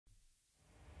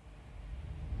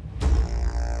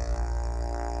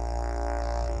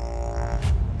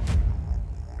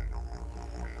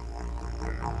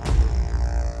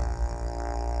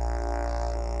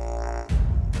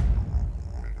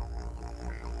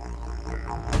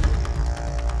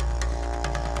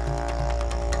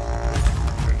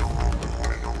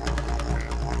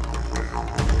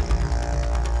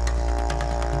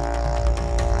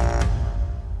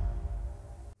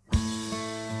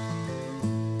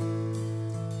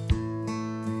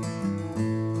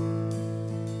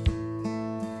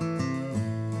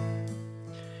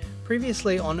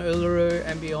Previously on Uluru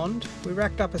and beyond, we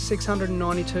racked up a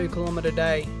 692 kilometre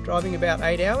day, driving about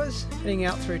 8 hours, heading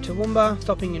out through Toowoomba,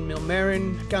 stopping in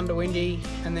Millmerran, Gundawindi,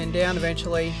 and then down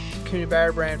eventually to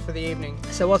Coonabarabran for the evening.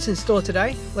 So what's in store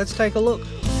today? Let's take a look.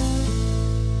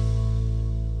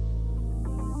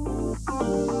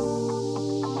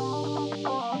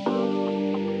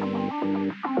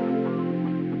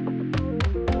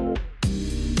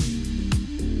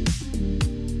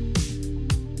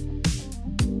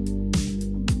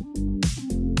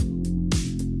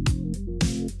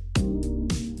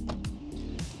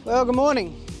 Well, good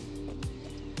morning.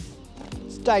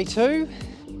 It's day 2.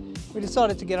 We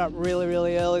decided to get up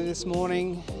really early this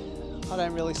morning. I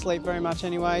don't really sleep very much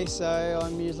anyway, so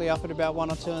I'm usually up at about 1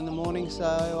 or 2 in the morning, so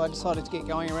I decided to get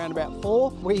going around about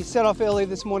 4. We set off early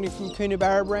this morning from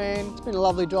Coonabarabran. It's been a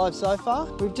lovely drive so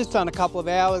far. We've just done a couple of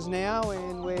hours now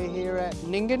and we're here at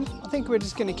Nyngan. I think we're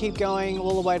just going to keep going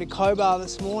all the way to Cobar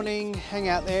this morning, hang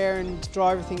out there and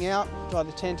dry everything out, dry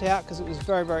the tent out because it was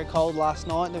very cold last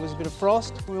night. There was a bit of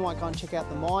frost. We might go and check out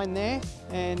the mine there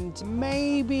and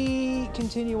maybe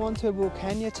continue on to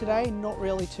Wilcannia today, not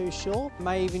really too sure.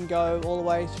 May even go all the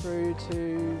way through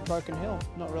to Broken Hill,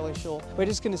 not really sure. We're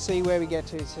just going to see where we get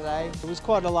to today. It was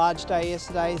quite a large day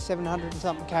yesterday, 700 and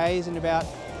something Ks in about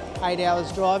 8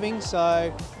 hours driving,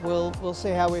 so we'll see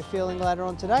how we're feeling later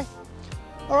on today.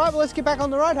 All right, well, let's get back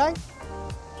on the road, hey?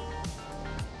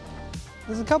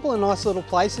 There's a couple of nice little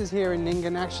places here in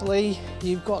Nyngan actually.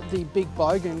 You've got the Big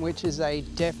Bogan, which is a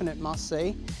definite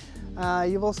must-see.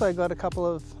 You've also got a couple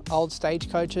of old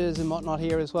stagecoaches and whatnot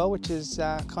here as well, which is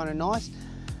kind of nice.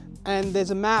 And there's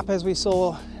a map, as we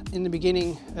saw in the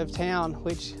beginning of town,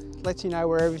 which lets you know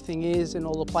where everything is and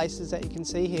all the places that you can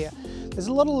see here. There's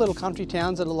a lot of little country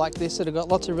towns that are like this that have got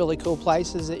lots of really cool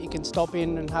places that you can stop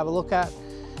in and have a look at.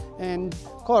 And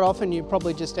quite often you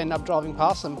probably just end up driving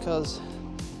past them because,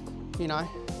 you know,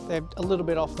 they're a little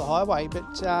bit off the highway. But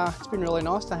it's been really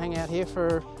nice to hang out here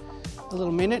for a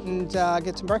little minute and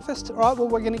get some breakfast. All right, well,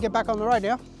 we're going to get back on the road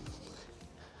now.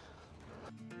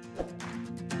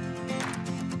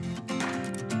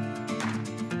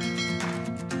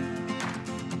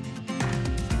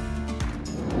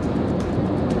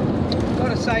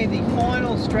 Say the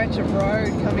final stretch of road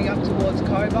coming up towards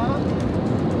Cobar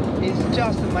is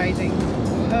just amazing.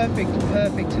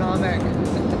 Perfect tarmac.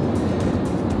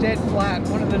 Dead flat,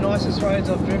 one of the nicest roads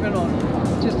I've driven on.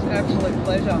 Just an absolute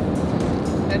pleasure.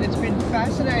 And it's been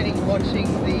fascinating watching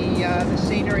the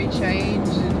scenery change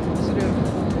and sort of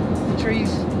the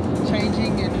trees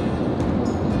changing and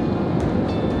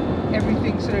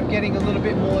everything sort of getting a little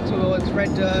bit more towards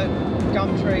red dirt,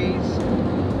 gum trees,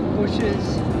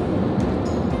 bushes.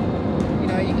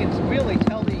 You can really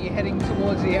tell that you're heading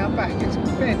towards the Outback. It's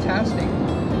fantastic.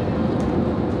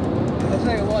 I'll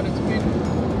tell you what, it's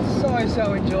been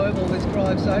so enjoyable this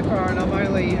drive so far, and I'm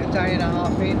only a day and a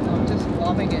half in. I'm just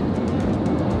loving it.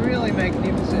 Really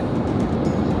magnificent.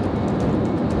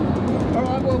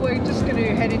 Alright, well, we're just going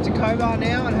to head into Cobar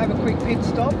now and have a quick pit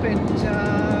stop and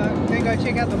then go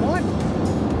check out the mine.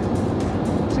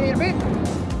 See you in a bit.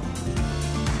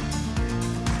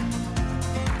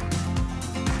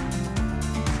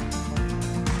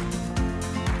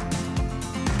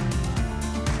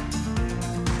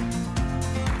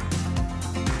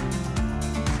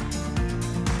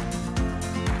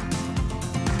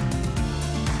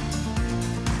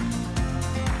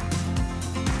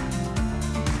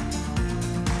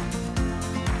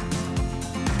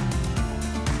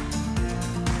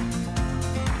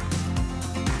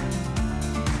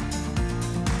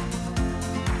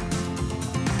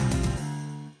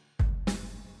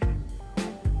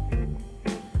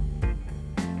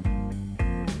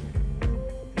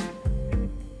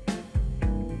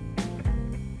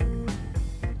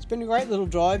 It's been a great little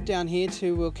drive down here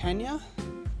to Wilcannia.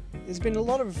 There's been a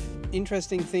lot of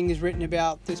interesting things written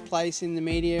about this place in the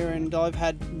media and I've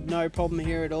had no problem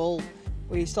here at all.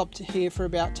 We stopped here for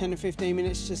about 10 or 15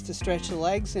 minutes just to stretch the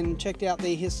legs and checked out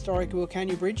the historic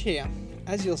Wilcannia Bridge here.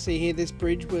 As you'll see here, this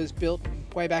bridge was built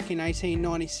way back in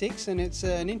 1896 and it's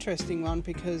an interesting one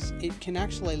because it can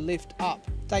actually lift up.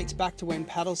 It dates back to when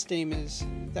paddle steamers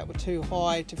that were too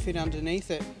high to fit underneath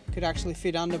it could actually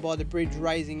fit under by the bridge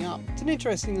raising up. It's an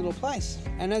interesting little place.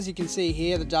 And as you can see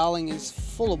here, the Darling is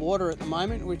full of water at the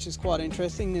moment, which is quite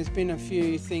interesting. There's been a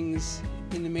few things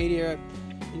in the media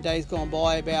in days gone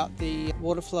by about the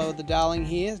water flow of the Darling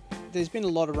here. There's been a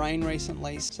lot of rain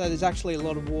recently, so there's actually a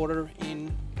lot of water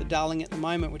in the Darling at the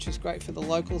moment, which is great for the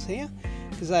locals here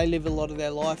because they live a lot of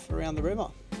their life around the river.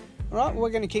 All right, we're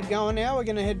going to keep going now. We're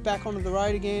going to head back onto the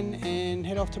road again and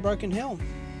head off to Broken Hill.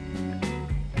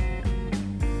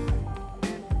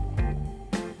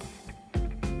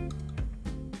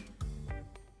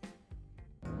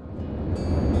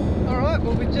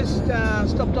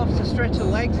 stopped off to stretch the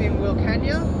legs in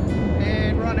Wilcannia,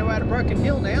 and we're on our way to Broken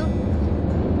Hill now.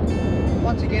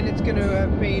 Once again, it's going to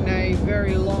have been a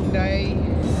very long day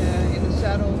in the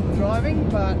saddle driving,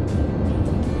 but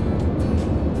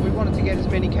we wanted to get as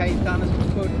many Ks done as we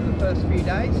could for the first few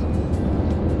days,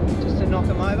 just to knock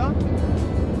them over.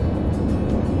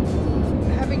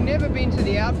 Having never been to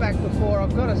the Outback before,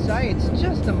 I've got to say it's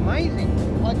just amazing.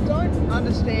 I don't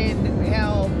understand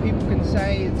how people can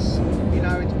say it's, you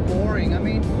know, it's boring. I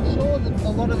mean, sure,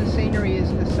 a lot of the scenery is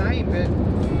the same, but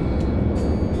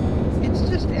it's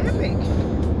just epic.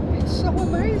 It's so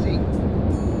amazing.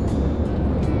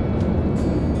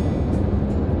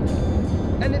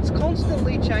 And it's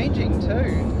constantly changing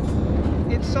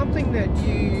too. It's something that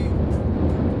you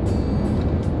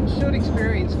should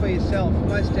experience for yourself,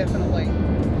 most definitely.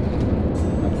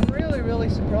 I'm really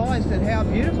surprised at how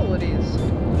beautiful it is.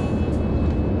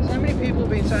 So many people have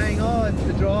been saying, oh,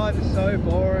 the drive is so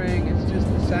boring, it's just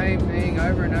the same thing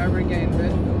over and over again,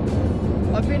 but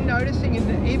I've been noticing in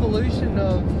the evolution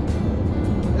of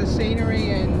the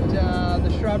scenery and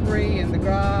the shrubbery and the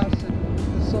grass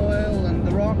and the soil and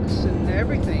the rocks and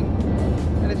everything,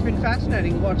 and it's been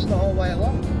fascinating to watch the whole way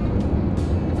along.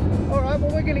 Alright,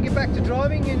 well, we're going to get back to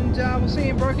driving, and we'll see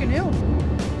you in Broken Hill.